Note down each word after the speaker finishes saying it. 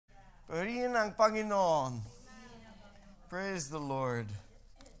Purihin ang Panginoon. Praise the Lord.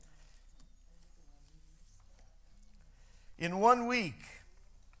 In 1 week,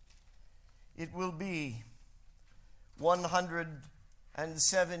 it will be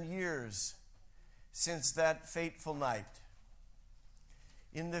 107 years since that fateful night.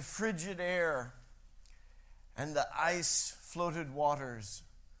 In the frigid air and the ice-floated waters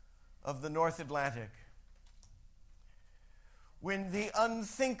of the North Atlantic, when the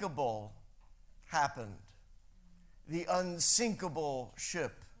unthinkable happened, the unsinkable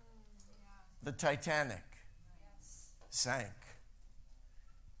ship, the Titanic, sank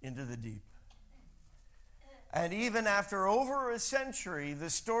into the deep. And even after over a century,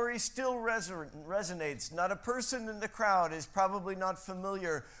 the story still resonates. Not a person in the crowd is probably not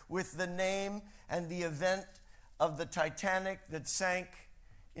familiar with the name and the event of the Titanic that sank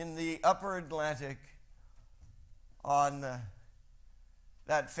in the upper Atlantic on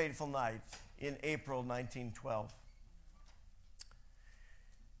that fateful night in April 1912.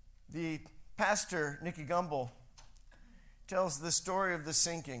 The pastor, Nicky Gumbel, tells the story of the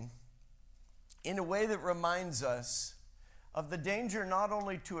sinking in a way that reminds us of the danger not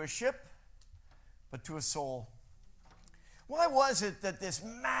only to a ship, but to a soul. Why was it that this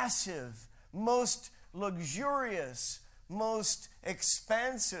massive, most luxurious, most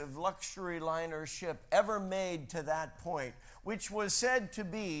expansive luxury liner ship ever made to that point, which was said to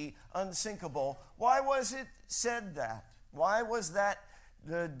be unsinkable, why was it said that? Why was that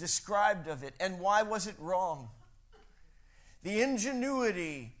described of it? And why was it wrong? The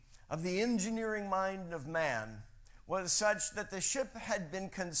ingenuity of the engineering mind of man was such that the ship had been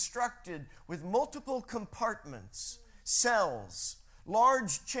constructed with multiple compartments, cells,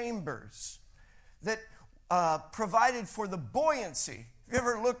 large chambers that provided for the buoyancy. Have you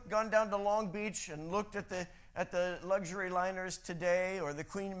ever gone down to Long Beach and looked at the luxury liners today, or the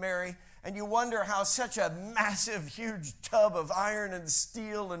Queen Mary, and you wonder how such a massive, huge tub of iron and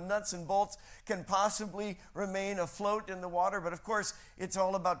steel and nuts and bolts can possibly remain afloat in the water? But of course, it's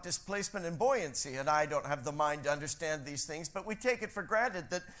all about displacement and buoyancy, and I don't have the mind to understand these things, but we take it for granted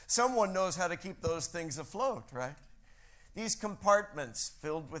that someone knows how to keep those things afloat, right? These compartments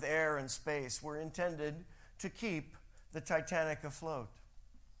filled with air and space were intended to keep the Titanic afloat.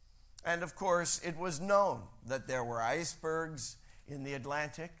 And of course, it was known that there were icebergs in the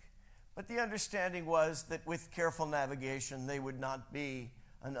Atlantic, but the understanding was that with careful navigation, they would not be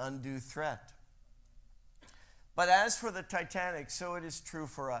an undue threat. But as for the Titanic, so it is true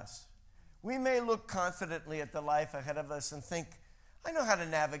for us. We may look confidently at the life ahead of us and think, I know how to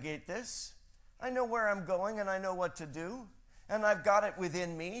navigate this. I know where I'm going and I know what to do. And I've got it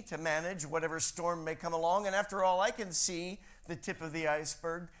within me to manage whatever storm may come along. And after all, I can see the tip of the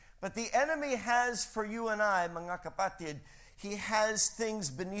iceberg. But the enemy has for you and I, mga kapatid, he has things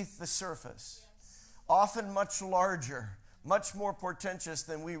beneath the surface, often much larger, much more portentous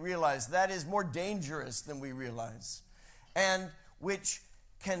than we realize. That is more dangerous than we realize, and which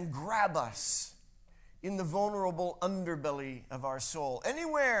can grab us in the vulnerable underbelly of our soul.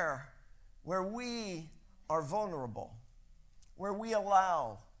 Anywhere where we are vulnerable, where we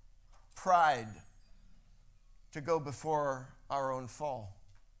allow pride to go before our own fall.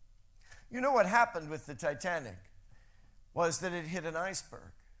 You know what happened with the Titanic was that it hit an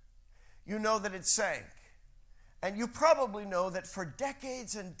iceberg. You know that it sank. And you probably know that for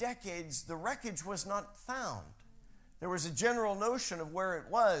decades and decades, the wreckage was not found. There was a general notion of where it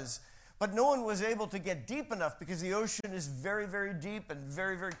was, but no one was able to get deep enough because the ocean is very, very deep and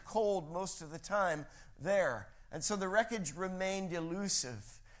very, very cold most of the time there. And so the wreckage remained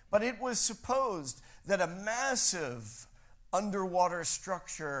elusive. But it was supposed that a massive underwater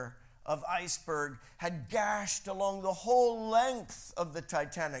structure of iceberg had gashed along the whole length of the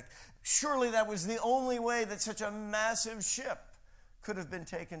Titanic. Surely that was the only way that such a massive ship could have been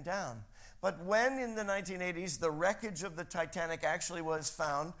taken down. But when in the 1980s the wreckage of the Titanic actually was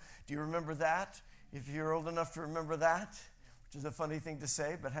found, do you remember that? If you're old enough to remember that, which is a funny thing to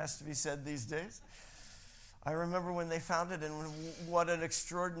say, but has to be said these days. I remember when they found it, and what an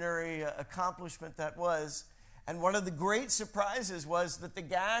extraordinary accomplishment that was. And one of the great surprises was that the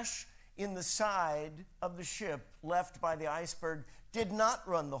gash in the side of the ship left by the iceberg did not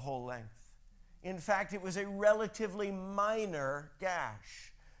run the whole length. In fact, it was a relatively minor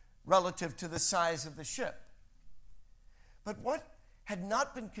gash relative to the size of the ship. But what had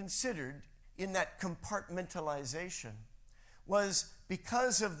not been considered in that compartmentalization was,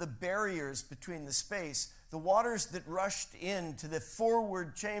 because of the barriers between the space, the waters that rushed into the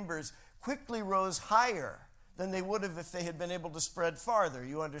forward chambers quickly rose higher than they would have if they had been able to spread farther.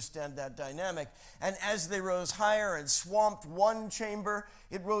 You understand that dynamic. And as they rose higher and swamped one chamber,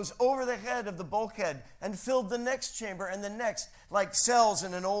 it rose over the head of the bulkhead and filled the next chamber and the next, like cells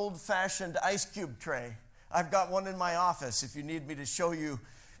in an old-fashioned ice cube tray. I've got one in my office if you need me to show you,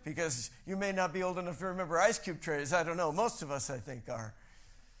 because you may not be old enough to remember ice cube trays. I don't know. Most of us, I think, are.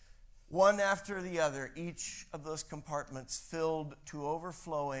 One after the other, each of those compartments filled to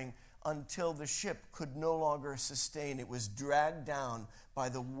overflowing until the ship could no longer sustain. It was dragged down by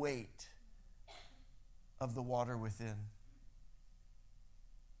the weight of the water within.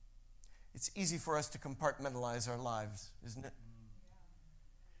 It's easy for us to compartmentalize our lives, isn't it?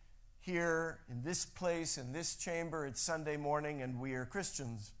 Here, in this place, in this chamber, it's Sunday morning and we are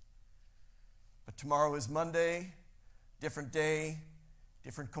Christians. But tomorrow is Monday, different day,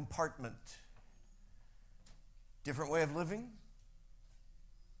 different compartment, different way of living,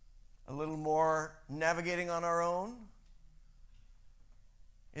 a little more navigating on our own.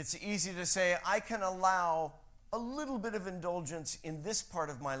 It's easy to say, I can allow a little bit of indulgence in this part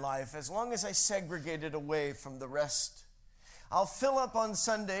of my life as long as I segregate it away from the rest. I'll fill up on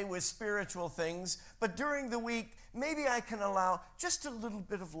Sunday with spiritual things, but during the week, maybe I can allow just a little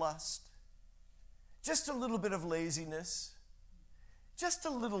bit of lust, just a little bit of laziness, just a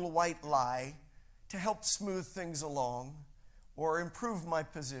little white lie to help smooth things along or improve my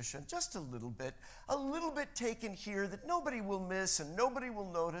position, just a little bit taken here that nobody will miss and nobody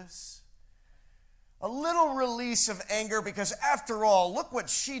will notice. A little release of anger because, after all, look what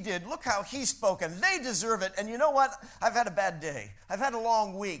she did. Look how he spoke, and they deserve it. And you know what? I've had a bad day. I've had a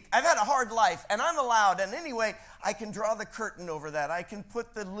long week. I've had a hard life, and I'm allowed. And anyway, I can draw the curtain over that. I can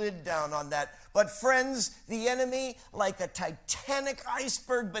put the lid down on that. But friends, the enemy, like a titanic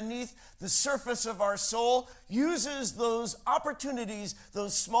iceberg beneath the surface of our soul, uses those opportunities,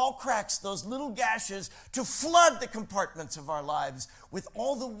 those small cracks, those little gashes, to flood the compartments of our lives with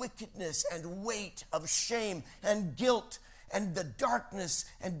all the wickedness and weight of shame and guilt and the darkness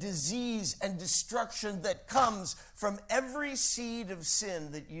and disease and destruction that comes from every seed of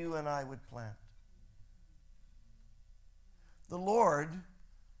sin that you and I would plant. The Lord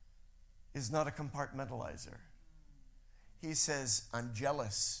is not a compartmentalizer. He says, I'm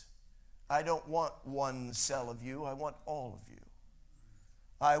jealous. I don't want one cell of you. I want all of you.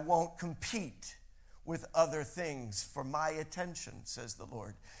 I won't compete with other things for my attention, says the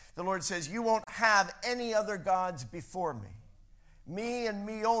Lord. The Lord says, you won't have any other gods before me. Me and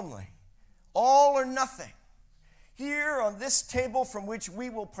me only. All or nothing. Here on this table from which we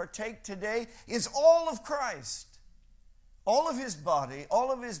will partake today is all of Christ. All of his body,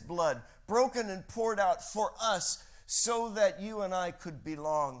 all of his blood, broken and poured out for us so that you and I could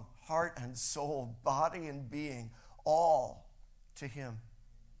belong, heart and soul, body and being, all to him.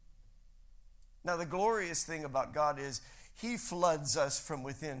 Now, the glorious thing about God is he floods us from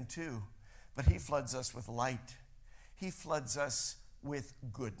within too, but he floods us with light. He floods us with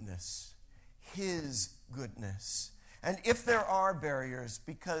goodness, his goodness. And if there are barriers,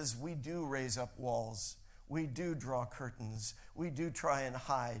 because we do raise up walls, we do draw curtains, we do try and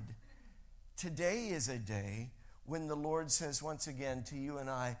hide, today is a day when the Lord says once again to you and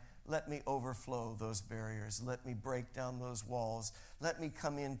I, let me overflow those barriers. Let me break down those walls. Let me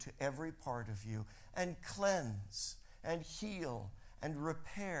come into every part of you and cleanse and heal and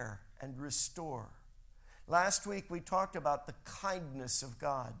repair and restore. Last week we talked about the kindness of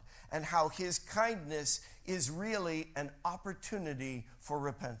God and how his kindness is really an opportunity for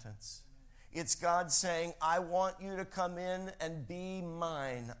repentance. It's God saying, I want you to come in and be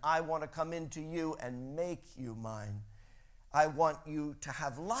mine. I want to come into you and make you mine. I want you to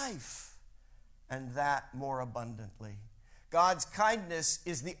have life, and that more abundantly. God's kindness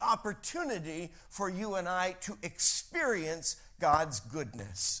is the opportunity for you and I to experience God's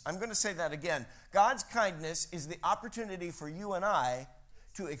goodness. I'm going to say that again. God's kindness is the opportunity for you and I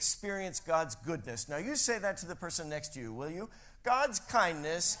to experience God's goodness. Now you say that to the person next to you, will you? God's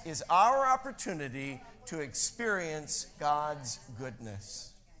kindness is our opportunity to experience God's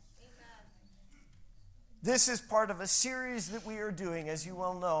goodness. This is part of a series that we are doing, as you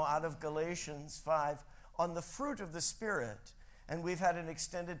well know, out of Galatians 5 on the fruit of the Spirit. And we've had an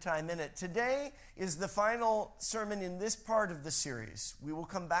extended time in it. Today is the final sermon in this part of the series. We will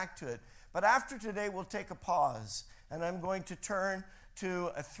come back to it. But after today, we'll take a pause. And I'm going to turn to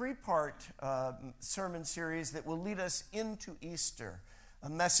a three-part sermon series that will lead us into Easter. A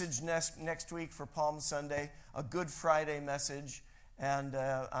message next week for Palm Sunday, a Good Friday message. And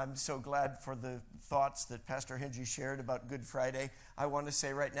I'm so glad for the thoughts that Pastor Henry shared about Good Friday. I want to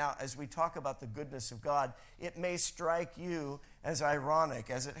say right now, as we talk about the goodness of God, it may strike you as ironic,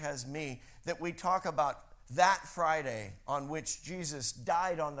 as it has me, that we talk about that Friday on which Jesus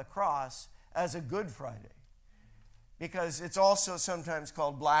died on the cross as a Good Friday, because it's also sometimes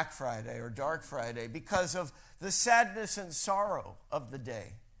called Black Friday or Dark Friday because of the sadness and sorrow of the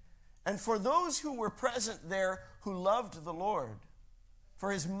day. And for those who were present there who loved the Lord,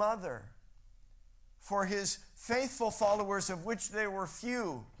 for his mother, for his faithful followers, of which there were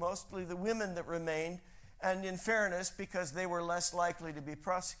few, mostly the women that remained, and in fairness, because they were less likely to be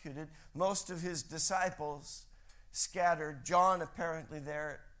prosecuted, most of his disciples scattered. John apparently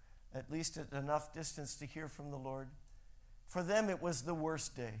there, at least at enough distance to hear from the Lord. For them, it was the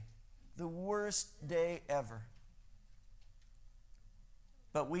worst day ever.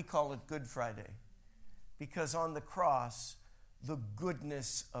 But we call it Good Friday because on the cross, the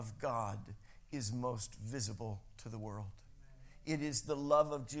goodness of God is most visible to the world. It is the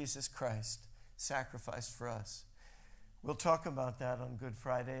love of Jesus Christ sacrificed for us. We'll talk about that on Good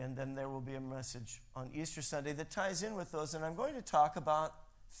Friday, and then there will be a message on Easter Sunday that ties in with those, and I'm going to talk about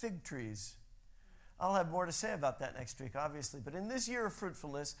fig trees. I'll have more to say about that next week, obviously, but in this year of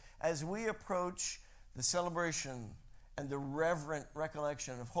fruitfulness, as we approach the celebration and the reverent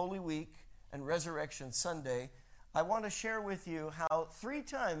recollection of Holy Week and Resurrection Sunday, I want to share with you how 3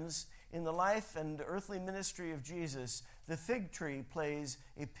 times in the life and earthly ministry of Jesus, the fig tree plays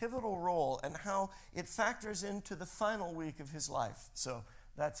a pivotal role and how it factors into the final week of his life. So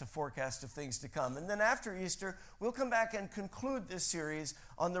that's a forecast of things to come. And then after Easter, we'll come back and conclude this series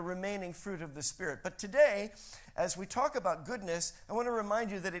on the remaining fruit of the Spirit. But today, as we talk about goodness, I want to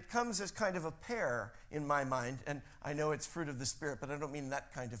remind you that it comes as kind of a pear in my mind. And I know it's fruit of the Spirit, but I don't mean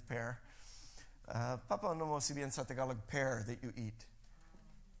that kind of pear. Papa no mo si bien sa Tagalog pear that you eat.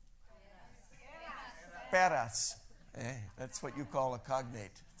 Peras. That's what you call a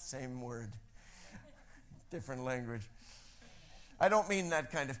cognate. Same word. Different language. I don't mean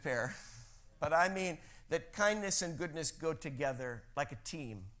that kind of pear, but I mean that kindness and goodness go together like a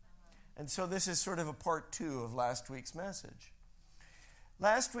team. And so this is sort of a part 2 of last week's message.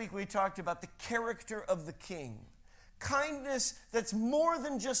 Last week we talked about the character of the King. Kindness that's more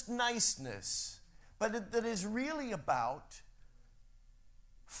than just niceness, but that is really about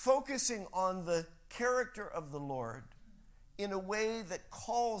focusing on the character of the Lord in a way that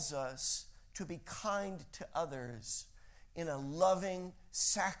calls us to be kind to others in a loving,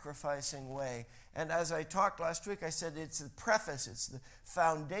 sacrificing way. And as I talked last week, I said it's the preface, it's the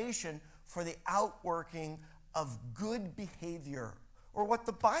foundation for the outworking of good behavior, or what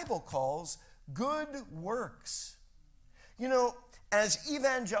the Bible calls good works. You know, as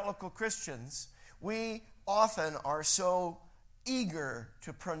evangelical Christians, we often are so eager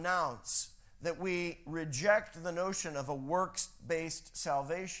to pronounce that we reject the notion of a works-based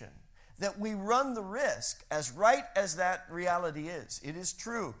salvation, that we run the risk, as right as that reality is, it is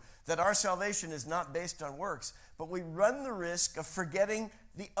true that our salvation is not based on works, but we run the risk of forgetting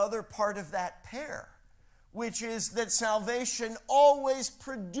the other part of that pear, which is that salvation always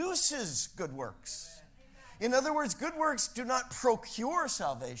produces good works. In other words, good works do not procure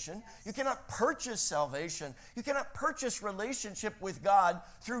salvation. You cannot purchase salvation. You cannot purchase relationship with God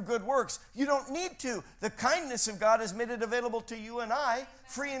through good works. You don't need to. The kindness of God has made it available to you and I,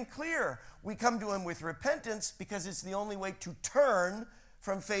 free and clear. We come to him with repentance because it's the only way to turn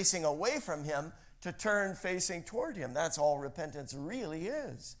from facing away from him to turn facing toward him. That's all repentance really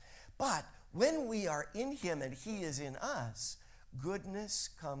is. But when we are in him and he is in us, goodness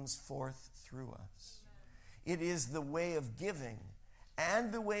comes forth through us. It is the way of giving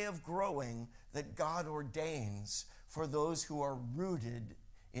and the way of growing that God ordains for those who are rooted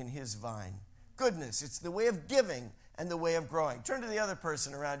in his vine. Goodness, it's the way of giving and the way of growing. Turn to the other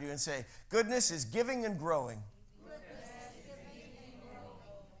person around you and say, goodness is giving and growing.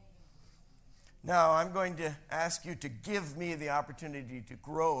 Now, I'm going to ask you to give me the opportunity to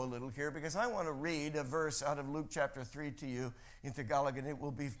grow a little here because I want to read a verse out of Luke chapter 3 to you in Tagalog, and it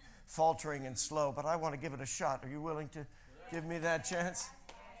will be faltering and slow, but I want to give it a shot. Are you willing to give me that chance?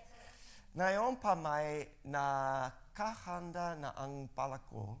 Ngayon pa may nakahanda na ang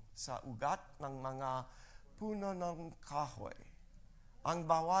palako sa ugat ng mga puno ng kahoy. Ang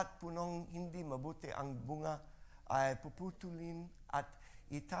bawat punong hindi mabuti ang bunga ay puputulin at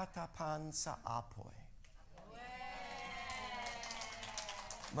itatapan sa apoy.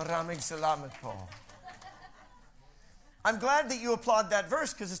 Maraming salamat po. I'm glad that you applaud that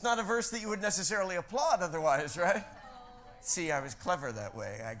verse because it's not a verse that you would necessarily applaud otherwise, right? See, I was clever that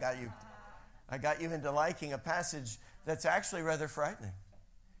way. I got you into liking a passage that's actually rather frightening.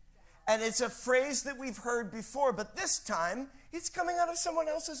 And it's a phrase that we've heard before, but this time it's coming out of someone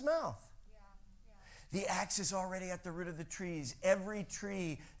else's mouth. The axe is already at the root of the trees. Every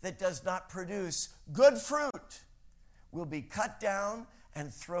tree that does not produce good fruit will be cut down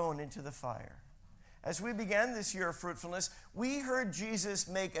and thrown into the fire. As we began this year of fruitfulness, we heard Jesus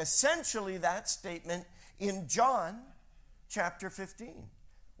make essentially that statement in John chapter 15,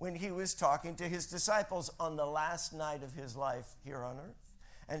 when he was talking to his disciples on the last night of his life here on earth.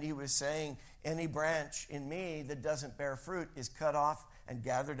 And he was saying, any branch in me that doesn't bear fruit is cut off and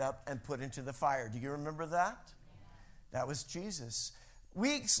gathered up and put into the fire. Do you remember that? That was Jesus.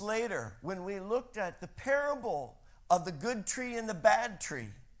 Weeks later, when we looked at the parable of the good tree and the bad tree,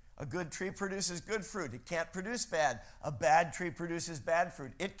 a good tree produces good fruit. It can't produce bad. A bad tree produces bad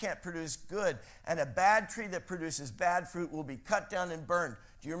fruit. It can't produce good. And a bad tree that produces bad fruit will be cut down and burned.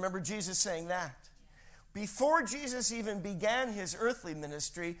 Do you remember Jesus saying that? Before Jesus even began his earthly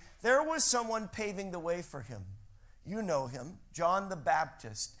ministry, there was someone paving the way for him. You know him, John the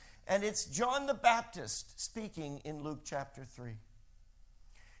Baptist. And it's John the Baptist speaking in Luke chapter 3.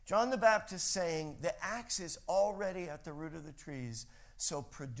 John the Baptist saying, the axe is already at the root of the trees, so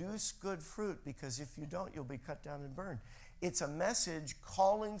produce good fruit, because if you don't, you'll be cut down and burned. It's a message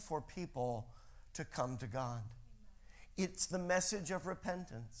calling for people to come to God. It's the message of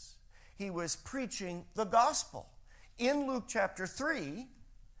repentance. He was preaching the gospel. In Luke chapter 3,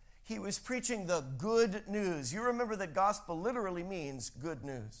 he was preaching the good news. You remember that gospel literally means good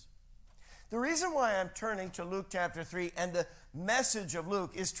news. The reason why I'm turning to Luke chapter 3 and the message of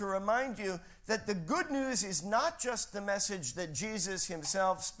Luke is to remind you that the good news is not just the message that Jesus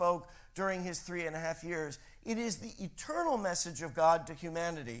himself spoke during his 3.5 years. It is the eternal message of God to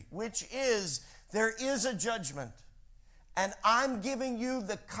humanity, which is there is a judgment. And I'm giving you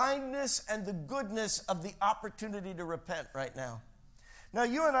the kindness and the goodness of the opportunity to repent right now. Now,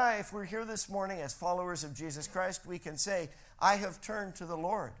 you and I, if we're here this morning as followers of Jesus Christ, we can say, I have turned to the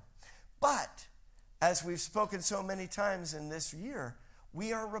Lord. But, as we've spoken so many times in this year,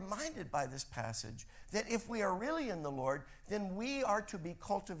 we are reminded by this passage that if we are really in the Lord, then we are to be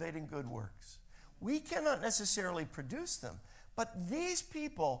cultivating good works. We cannot necessarily produce them, but these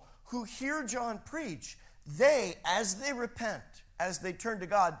people who hear John preach, they, as they repent, as they turn to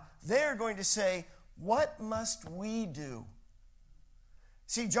God, they are going to say, what must we do?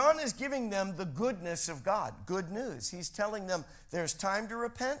 See, John is giving them the goodness of God, good news. He's telling them there's time to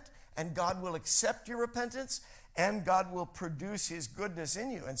repent, and God will accept your repentance, and God will produce his goodness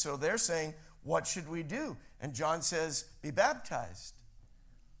in you. And so they're saying, what should we do? And John says, be baptized.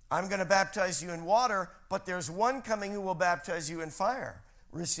 I'm going to baptize you in water, but there's one coming who will baptize you in fire.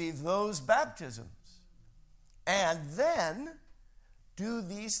 Receive those baptisms. And then do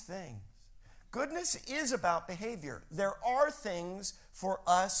these things. Goodness is about behavior. There are things for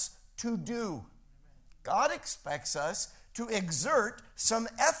us to do. God expects us to exert some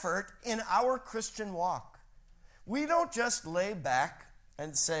effort in our Christian walk. We don't just lay back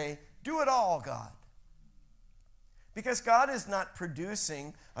and say, do it all, God. Because God is not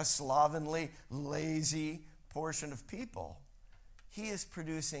producing a slovenly, lazy portion of people. He is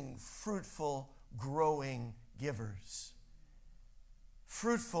producing fruitful, growing givers.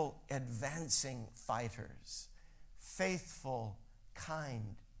 Fruitful, advancing fighters. Faithful,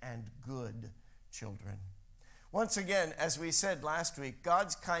 kind, and good children. Once again, as we said last week,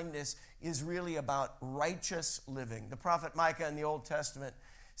 God's kindness is really about righteous living. The prophet Micah in the Old Testament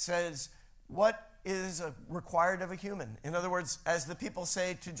says, what is required of a human? In other words, as the people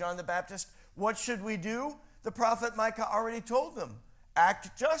say to John the Baptist, what should we do? The prophet Micah already told them,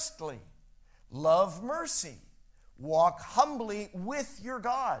 act justly, love mercy, walk humbly with your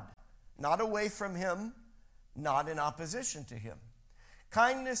God, not away from him, not in opposition to him.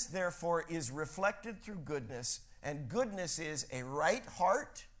 Kindness, therefore, is reflected through goodness, and goodness is a right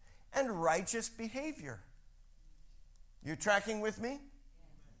heart and righteous behavior. You tracking with me?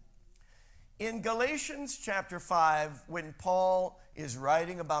 In Galatians chapter 5, when Paul is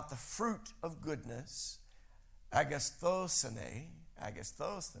writing about the fruit of goodness, agathosune,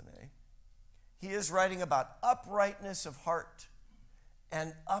 he is writing about uprightness of heart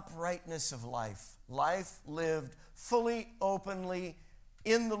and uprightness of life. Life lived fully, openly,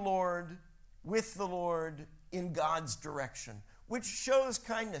 in the Lord, with the Lord, in God's direction, which shows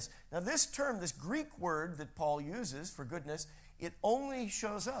kindness. Now this term, this Greek word that Paul uses for goodness, it only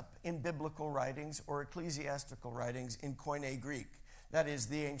shows up in biblical writings or ecclesiastical writings in Koine Greek. That is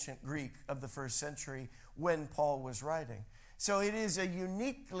the ancient Greek of the first century when Paul was writing. So it is a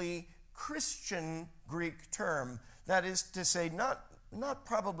uniquely Christian Greek term. That is to say, not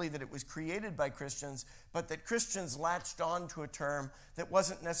probably that it was created by Christians, but that Christians latched on to a term that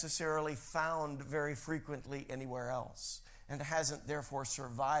wasn't necessarily found very frequently anywhere else. and hasn't therefore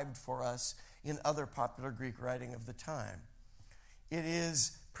survived for us in other popular Greek writing of the time. It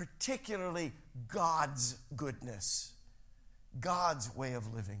is particularly God's goodness, God's way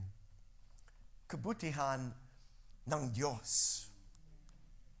of living. Kabutihan ng Diyos.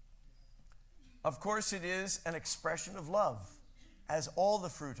 Of course, it is an expression of love, as all the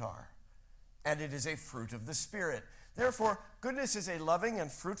fruit are, and it is a fruit of the Spirit. Therefore, goodness is a loving and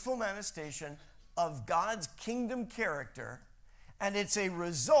fruitful manifestation of God's kingdom character, and it's a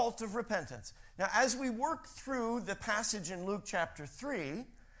result of repentance. Now, as we work through the passage in Luke chapter 3,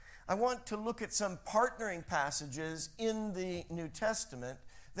 I want to look at some partnering passages in the New Testament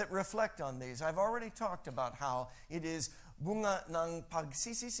that reflect on these. I've already talked about how it is bunga ng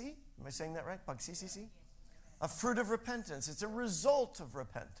pagsisisi. Am I saying that right? Pagsisisi? A fruit of repentance. It's a result of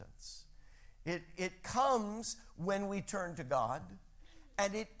repentance. It comes when we turn to God,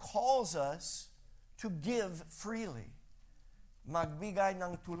 and it calls us to give freely. Magbigay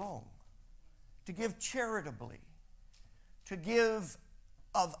ng tulong. To give charitably. To give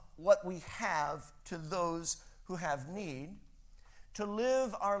of what we have to those who have need. To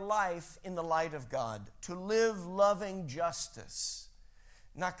live our life in the light of God. To live loving justice.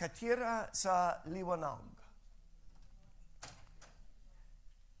 Nakatira sa liwanag.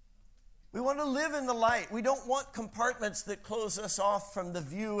 We want to live in the light. We don't want compartments that close us off from the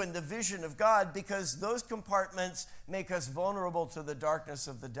view and the vision of God, because those compartments make us vulnerable to the darkness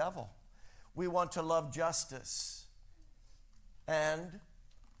of the devil. We want to love justice. And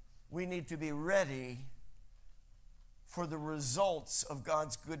we need to be ready for the results of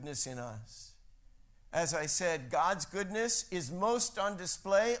God's goodness in us. As I said, God's goodness is most on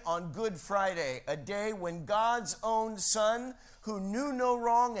display on Good Friday, a day when God's own Son, who knew no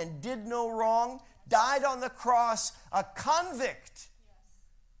wrong and did no wrong, died on the cross, a convict.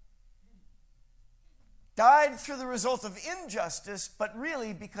 Died through the result of injustice, but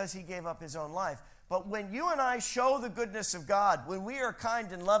really because he gave up his own life. But when you and I show the goodness of God, when we are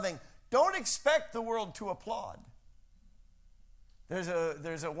kind and loving, don't expect the world to applaud. There's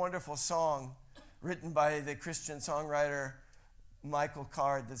a wonderful song written by the Christian songwriter Michael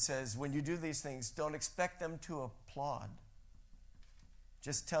Card that says, when you do these things, don't expect them to applaud.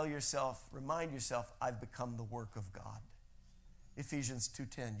 Just tell yourself, remind yourself, I've become the work of God. Ephesians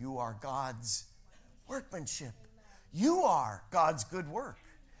 2:10, you are God's workmanship. You are God's good work.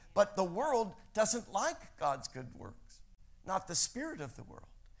 But the world doesn't like God's good works, not the spirit of the world.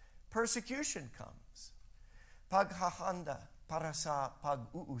 Persecution comes. Paghahanda para sa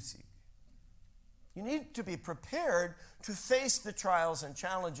pag-uusig. You need to be prepared to face the trials and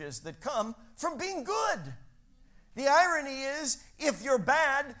challenges that come from being good. The irony is, if you're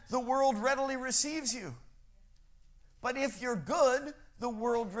bad, the world readily receives you. But if you're good, the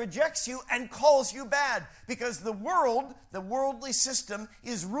world rejects you and calls you bad. Because the world, the worldly system,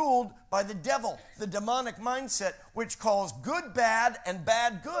 is ruled by the devil, the demonic mindset, which calls good bad and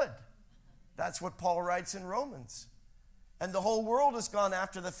bad good. That's what Paul writes in Romans. And the whole world has gone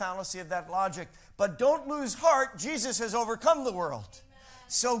after the fallacy of that logic. But don't lose heart, Jesus has overcome the world.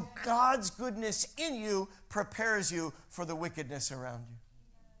 So God's goodness in you prepares you for the wickedness around you.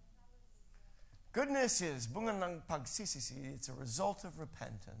 Goodness is bunga ng pagsisisi. It's a result of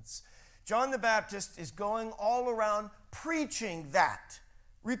repentance. John the Baptist is going all around preaching that.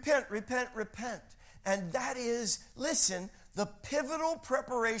 Repent, repent, repent. And that is, listen, the pivotal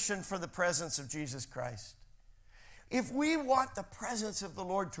preparation for the presence of Jesus Christ. If we want the presence of the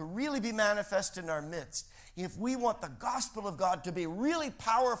Lord to really be manifest in our midst, if we want the gospel of God to be really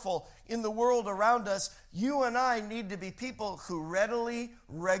powerful in the world around us, you and I need to be people who readily,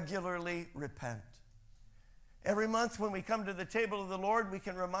 regularly repent. Every month when we come to the table of the Lord, we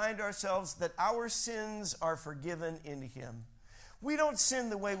can remind ourselves that our sins are forgiven in Him. We don't sin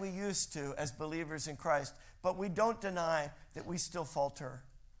the way we used to as believers in Christ, but we don't deny that we still falter.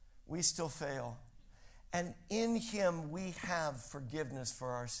 We still fail. And in Him we have forgiveness for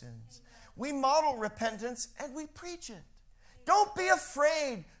our sins. We model repentance and we preach it. Don't be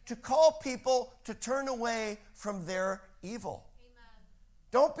afraid to call people to turn away from their evil. Amen.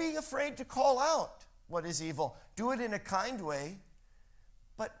 Don't be afraid to call out what is evil. Do it in a kind way,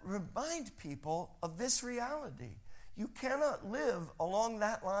 but remind people of this reality. You cannot live along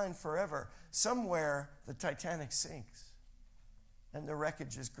that line forever. Somewhere the Titanic sinks and the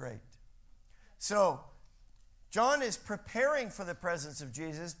wreckage is great. So, John is preparing for the presence of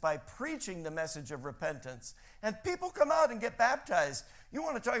Jesus by preaching the message of repentance. And people come out and get baptized. You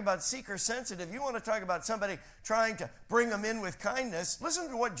want to talk about seeker-sensitive. You want to talk about somebody trying to bring them in with kindness. Listen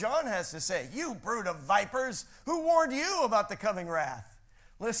to what John has to say. You brood of vipers, who warned you about the coming wrath?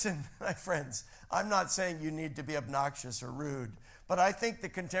 Listen, my friends, I'm not saying you need to be obnoxious or rude, but I think the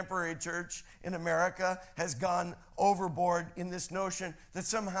contemporary church in America has gone overboard in this notion that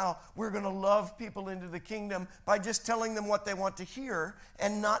somehow we're going to love people into the kingdom by just telling them what they want to hear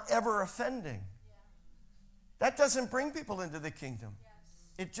and not ever offending. That doesn't bring people into the kingdom.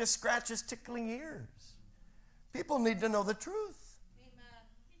 It just scratches tickling ears. People need to know the truth.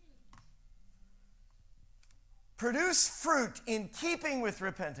 Produce fruit in keeping with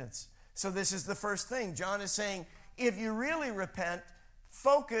repentance. So this is the first thing. John is saying, if you really repent,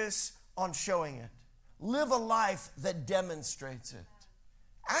 focus on showing it. Live a life that demonstrates it.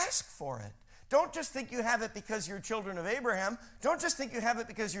 Ask for it. Don't just think you have it because you're children of Abraham. Don't just think you have it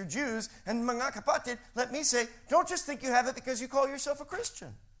because you're Jews. And mga kapatid, let me say, don't just think you have it because you call yourself a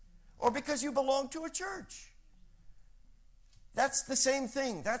Christian or because you belong to a church. That's the same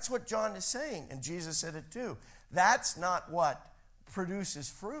thing. That's what John is saying. And Jesus said it too. That's not what produces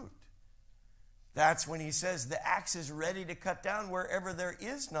fruit. That's when he says the axe is ready to cut down wherever there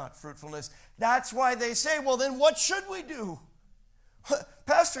is not fruitfulness. That's why they say, well, then what should we do?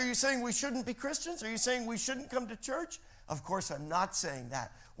 Pastor, are you saying we shouldn't be Christians? Are you saying we shouldn't come to church? Of course, I'm not saying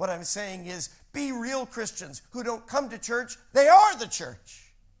that. What I'm saying is be real Christians who don't come to church. They are the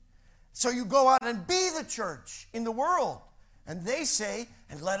church. So you go out and be the church in the world. And they say,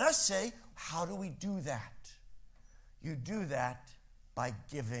 and let us say, how do we do that? You do that by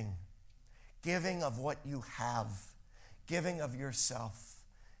giving. Giving of what you have. Giving of yourself.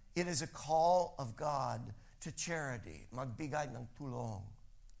 It is a call of God to charity. Magbigay ng tulong.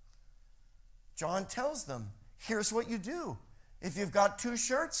 John tells them, here's what you do. If you've got 2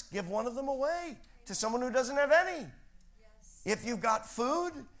 shirts, give one of them away to someone who doesn't have any. Yes. If you've got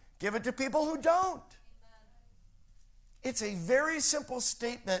food, give it to people who don't. It's a very simple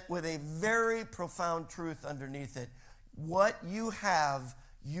statement with a very profound truth underneath it. What you have,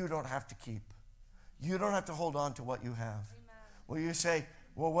 you don't have to keep. You don't have to hold on to what you have. Amen. Well, you say,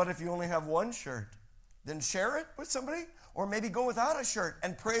 well, what if you only have 1 shirt? Then share it with somebody. Or maybe go without a shirt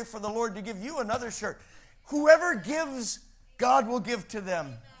and pray for the Lord to give you another shirt. Whoever gives, God will give to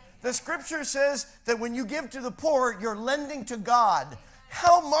them. The scripture says that when you give to the poor, you're lending to God.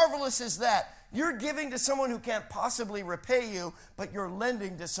 How marvelous is that? You're giving to someone who can't possibly repay you, but you're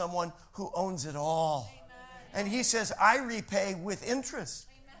lending to someone who owns it all. And he says, I repay with interest.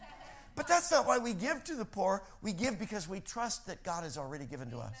 But that's not why we give to the poor. We give because we trust that God has already given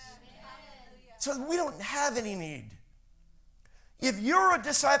to us. So we don't have any need. If you're a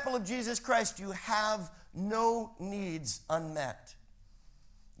disciple of Jesus Christ, you have no needs unmet.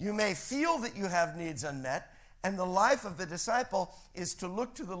 You may feel that you have needs unmet, and the life of the disciple is to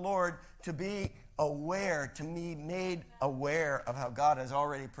look to the Lord, to be aware, to be made aware of how God has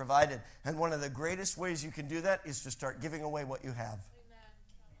already provided. And one of the greatest ways you can do that is to start giving away what you have.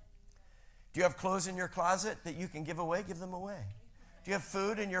 Do you have clothes in your closet that you can give away? Give them away. Do you have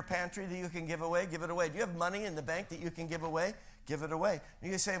food in your pantry that you can give away? Give it away. Do you have money in the bank that you can give away? Give it away.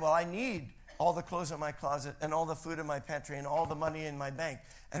 You say, well, I need all the clothes in my closet and all the food in my pantry and all the money in my bank.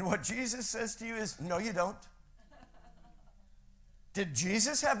 And what Jesus says to you is, no, you don't. Did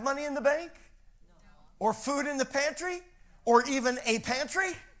Jesus have money in the bank? Or food in the pantry? Or even a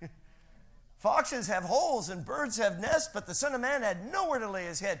pantry? Foxes have holes and birds have nests, but the Son of Man had nowhere to lay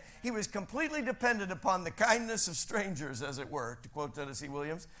his head. He was completely dependent upon the kindness of strangers, as it were, to quote Tennessee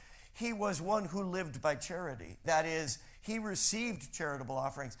Williams. He was one who lived by charity. That is, he received charitable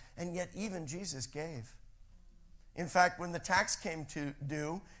offerings, and yet even Jesus gave. In fact, when the tax came to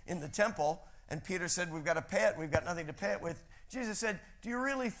due in the temple, and Peter said, we've got to pay it, we've got nothing to pay it with, Jesus said, do you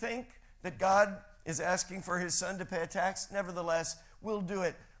really think that God is asking for his son to pay a tax? Nevertheless, we'll do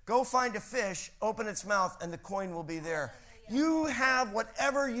it. Go find a fish, open its mouth, and the coin will be there. You have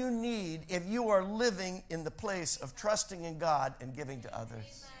whatever you need if you are living in the place of trusting in God and giving to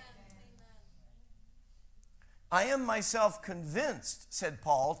others. I am myself convinced, said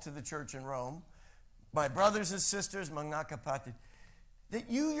Paul to the church in Rome, my brothers and sisters, mga kapatid, that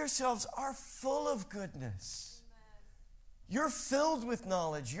you yourselves are full of goodness. You're filled with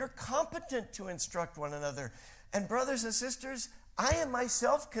knowledge. You're competent to instruct one another. And brothers and sisters, I am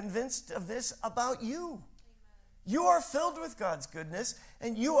myself convinced of this about you. You are filled with God's goodness,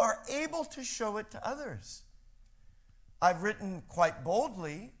 and you are able to show it to others. I've written quite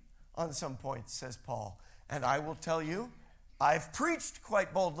boldly on some points, says Paul. And I will tell you, I've preached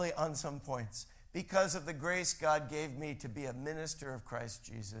quite boldly on some points because of the grace God gave me to be a minister of Christ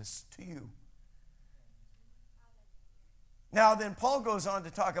Jesus to you. Now then, Paul goes on to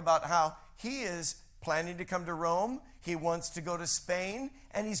talk about how he is planning to come to Rome. He wants to go to Spain,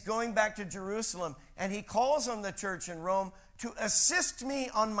 and he's going back to Jerusalem. And he calls on the church in Rome to assist me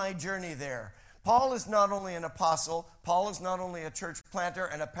on my journey there. Paul is not only an apostle, Paul is not only a church planter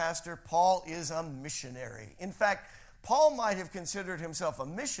and a pastor, Paul is a missionary. In fact, Paul might have considered himself a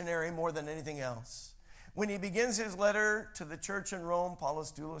missionary more than anything else. When he begins his letter to the church in Rome,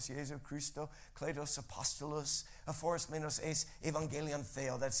 Paulus doulos Jesu Christo, kletos apostolos, aphoros menos eis evangelion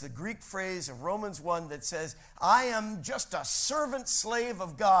theo. That's the Greek phrase of Romans 1 that says, I am just a servant slave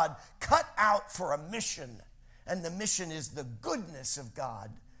of God, cut out for a mission. And the mission is the goodness of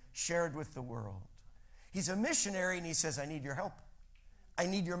God shared with the world. He's a missionary and he says, I need your help. I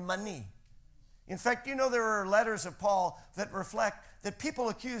need your money. In fact, you know, there are letters of Paul that reflect that people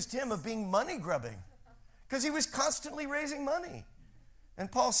accused him of being money grubbing because he was constantly raising money.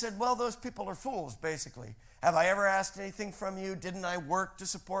 And Paul said, well, those people are fools, basically. Have I ever asked anything from you? Didn't I work to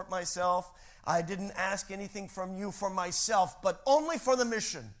support myself? I didn't ask anything from you for myself, but only for the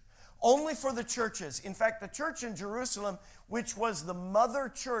mission. Only for the churches. In fact, the church in Jerusalem, which was the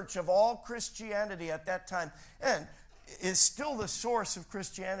mother church of all Christianity at that time, and is still the source of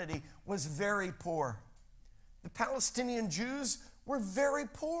Christianity, was very poor. The Palestinian Jews were very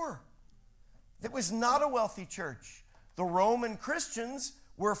poor. It was not a wealthy church. The Roman Christians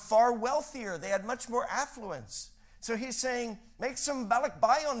were far wealthier. They had much more affluence. So he's saying, make some balak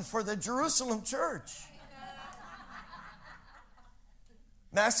bayon for the Jerusalem church.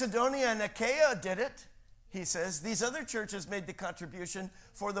 Macedonia and Achaia did it, he says. These other churches made the contribution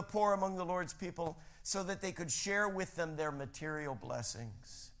for the poor among the Lord's people so that they could share with them their material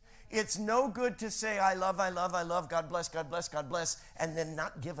blessings. It's no good to say, I love, God bless, God bless, God bless, and then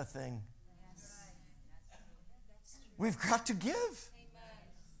not give a thing. We've got to give.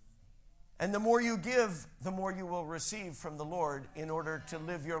 And the more you give, the more you will receive from the Lord in order to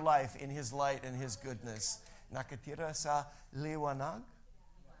live your life in His light and His goodness. Nakatira sa liwanag.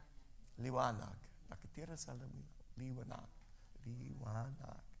 Liwanag. Nakatira sa liwanag.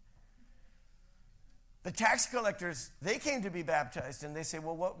 Liwanag. The tax collectors, they came to be baptized, and they say,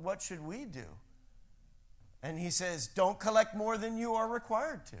 well, what should we do? And he says, don't collect more than you are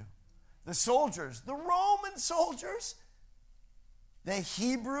required to. The soldiers, the Roman soldiers, the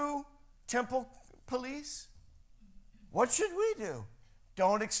Hebrew temple police, what should we do?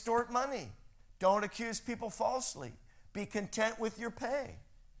 Don't extort money. Don't accuse people falsely. Be content with your pay.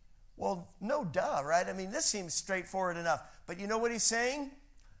 Well, no duh, right? I mean, this seems straightforward enough. But you know what he's saying?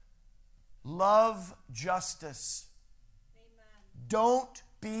 Love justice. Amen. Don't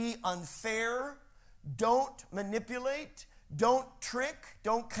be unfair. Don't manipulate. Don't trick.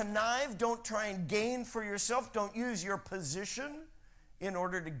 Don't connive. Don't try and gain for yourself. Don't use your position in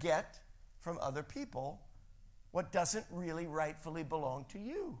order to get from other people what doesn't really rightfully belong to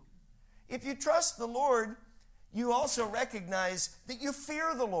you. If you trust the Lord, you also recognize that you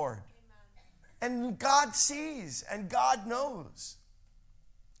fear the Lord. Amen. And God sees and God knows.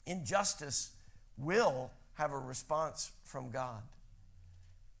 Injustice will have a response from God.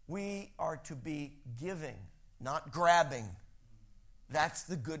 We are to be giving, not grabbing. That's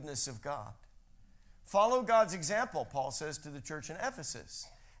the goodness of God. Follow God's example, Paul says to the church in Ephesus,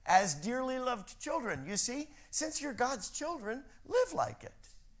 as dearly loved children. You see, since you're God's children, live like it.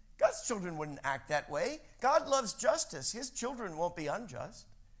 God's children wouldn't act that way. God loves justice. His children won't be unjust.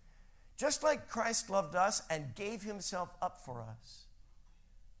 Just like Christ loved us and gave himself up for us,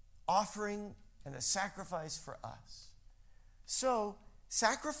 offering and a sacrifice for us. So,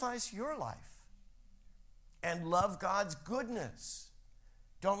 sacrifice your life and love God's goodness.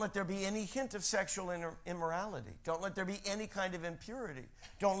 Don't let there be any hint of sexual immorality. Don't let there be any kind of impurity.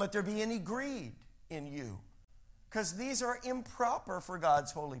 Don't let there be any greed in you, because these are improper for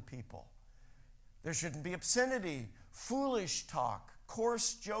God's holy people. There shouldn't be obscenity, foolish talk,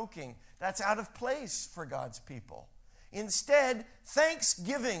 coarse joking. That's out of place for God's people. Instead,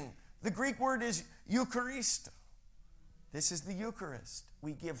 thanksgiving. The Greek word is Eucharisto. This is the Eucharist.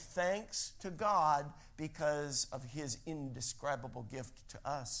 We give thanks to God because of his indescribable gift to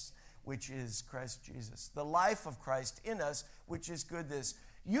us, which is Christ Jesus. The life of Christ in us, which is goodness.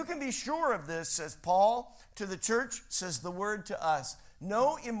 You can be sure of this, says Paul to the church, says the word to us.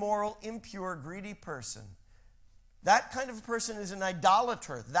 No immoral, impure, greedy person. That kind of person is an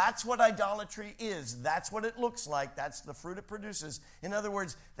idolater. That's what idolatry is. That's what it looks like. That's the fruit it produces. In other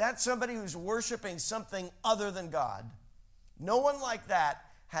words, that's somebody who's worshiping something other than God. No one like that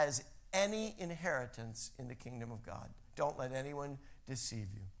has any inheritance in the kingdom of God. Don't let anyone deceive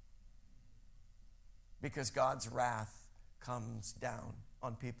you, because God's wrath comes down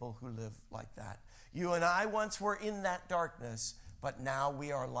on people who live like that. You and I once were in that darkness, but now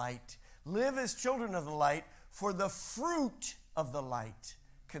we are light. Live as children of the light, for the fruit of the light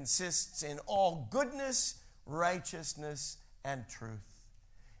consists in all goodness, righteousness, and truth,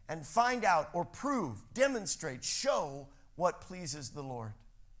 and find out or prove, demonstrate, show what pleases the Lord.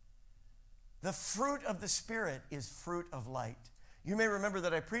 The fruit of the Spirit is fruit of light. You may remember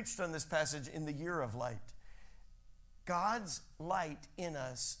that I preached on this passage in the year of light. God's light in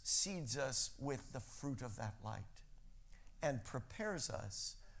us seeds us with the fruit of that light and prepares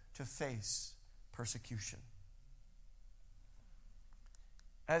us to face persecution.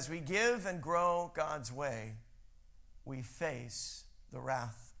 As we give and grow God's way, we face the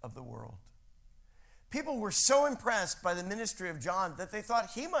wrath of the world. People were so impressed by the ministry of John that they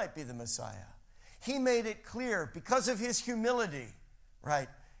thought he might be the Messiah. He made it clear because of his humility, right?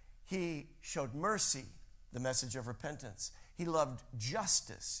 He showed mercy, the message of repentance. He loved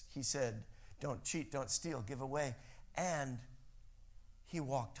justice. He said, don't cheat, don't steal, give away. And he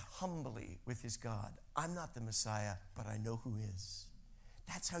walked humbly with his God. I'm not the Messiah, but I know who is.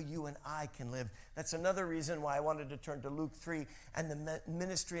 That's how you and I can live. That's another reason why I wanted to turn to Luke 3 and the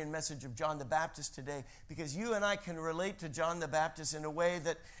ministry and message of John the Baptist today, because you and I can relate to John the Baptist in a way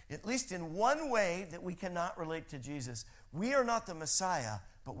that, at least in one way, that we cannot relate to Jesus. We are not the Messiah,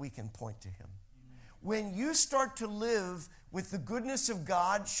 but we can point to him. When you start to live with the goodness of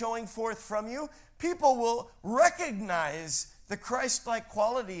God showing forth from you, people will recognize the Christ-like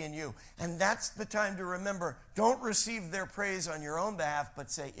quality in you. And that's the time to remember, don't receive their praise on your own behalf,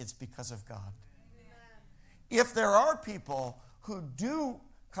 but say it's because of God. Amen. If there are people who do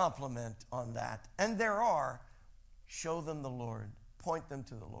compliment on that, and there are, show them the Lord, point them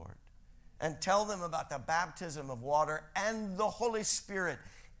to the Lord, and tell them about the baptism of water and the Holy Spirit.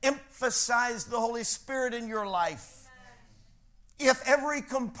 Emphasize the Holy Spirit in your life. If every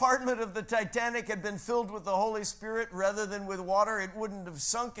compartment of the Titanic had been filled with the Holy Spirit rather than with water, it wouldn't have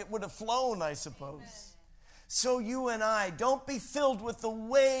sunk, it would have flown, I suppose. Amen. So you and I, don't be filled with the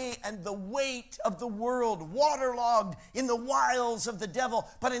way and the weight of the world, waterlogged in the wiles of the devil,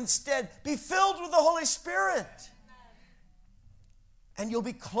 but instead be filled with the Holy Spirit. And you'll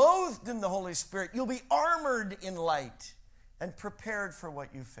be clothed in the Holy Spirit. You'll be armored in light and prepared for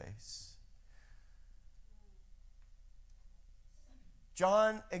what you face.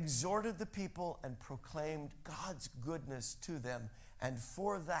 John exhorted the people and proclaimed God's goodness to them. And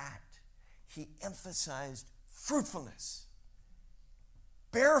for that, he emphasized fruitfulness.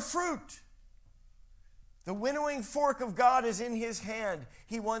 Bear fruit. The winnowing fork of God is in his hand.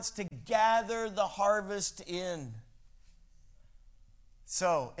 He wants to gather the harvest in.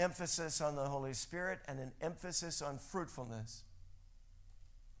 So, emphasis on the Holy Spirit and an emphasis on fruitfulness.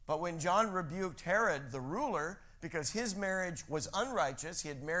 But when John rebuked Herod, the ruler, because his marriage was unrighteous, he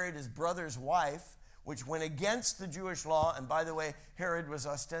had married his brother's wife, which went against the Jewish law. And by the way, Herod was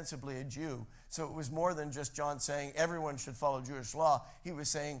ostensibly a Jew. So it was more than just John saying everyone should follow Jewish law. He was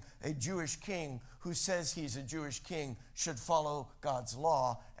saying a Jewish king who says he's a Jewish king should follow God's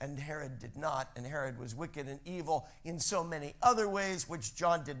law. And Herod did not. And Herod was wicked and evil in so many other ways, which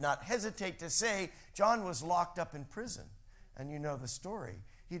John did not hesitate to say. John was locked up in prison. And you know the story.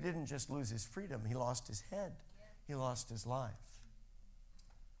 He didn't just lose his freedom. He lost his head. He lost his life.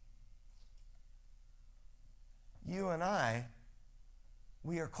 You and I,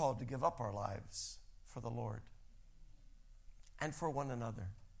 we are called to give up our lives for the Lord and for one another.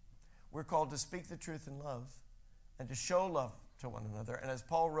 We're called to speak the truth in love and to show love to one another. And as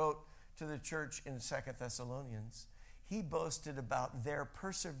Paul wrote to the church in 2 Thessalonians, he boasted about their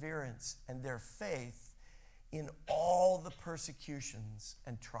perseverance and their faith in all the persecutions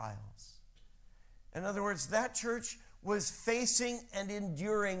and trials. In other words, that church was facing and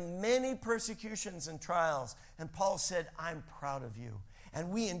enduring many persecutions and trials. And Paul said, I'm proud of you. And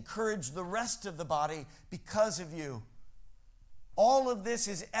we encourage the rest of the body because of you. All of this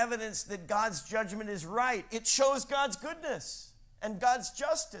is evidence that God's judgment is right. It shows God's goodness and God's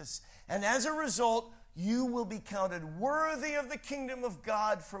justice. And as a result, you will be counted worthy of the kingdom of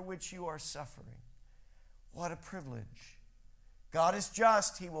God for which you are suffering. What a privilege. God is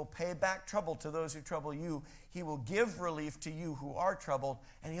just. He will pay back trouble to those who trouble you. He will give relief to you who are troubled,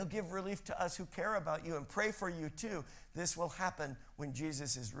 and he'll give relief to us who care about you and pray for you too. This will happen when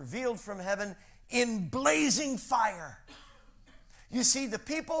Jesus is revealed from heaven in blazing fire. You see, the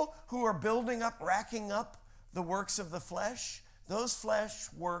people who are building up, racking up the works of the flesh, those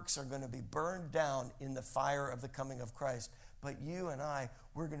flesh works are going to be burned down in the fire of the coming of Christ. But you and I,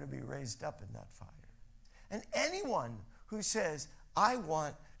 we're going to be raised up in that fire. And anyone who says, I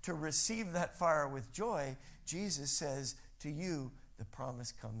want to receive that fire with joy, Jesus says to you, the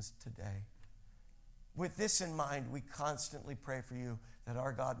promise comes today. With this in mind, we constantly pray for you that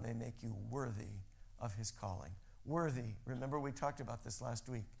our God may make you worthy of his calling. Worthy, remember we talked about this last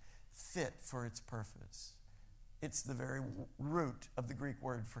week, fit for its purpose. It's the very root of the Greek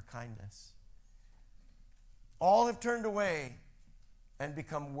word for kindness. All have turned away and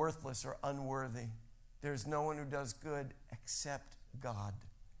become worthless or unworthy. There's no one who does good except God.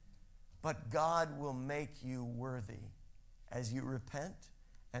 But God will make you worthy as you repent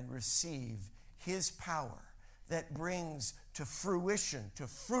and receive his power that brings to fruition, to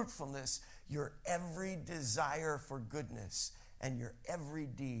fruitfulness, your every desire for goodness and your every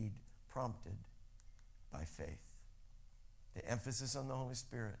deed prompted by faith. The emphasis on the Holy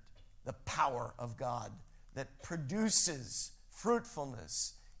Spirit, the power of God that produces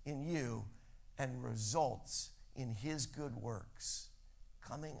fruitfulness in you and results in his good works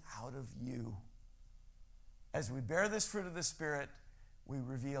coming out of you. As we bear this fruit of the Spirit, we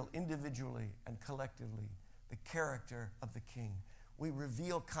reveal individually and collectively the character of the King. We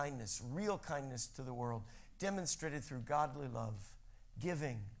reveal kindness, real kindness to the world, demonstrated through godly love,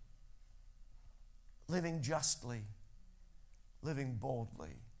 giving, living justly, living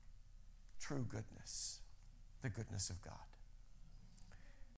boldly, true goodness, the goodness of God.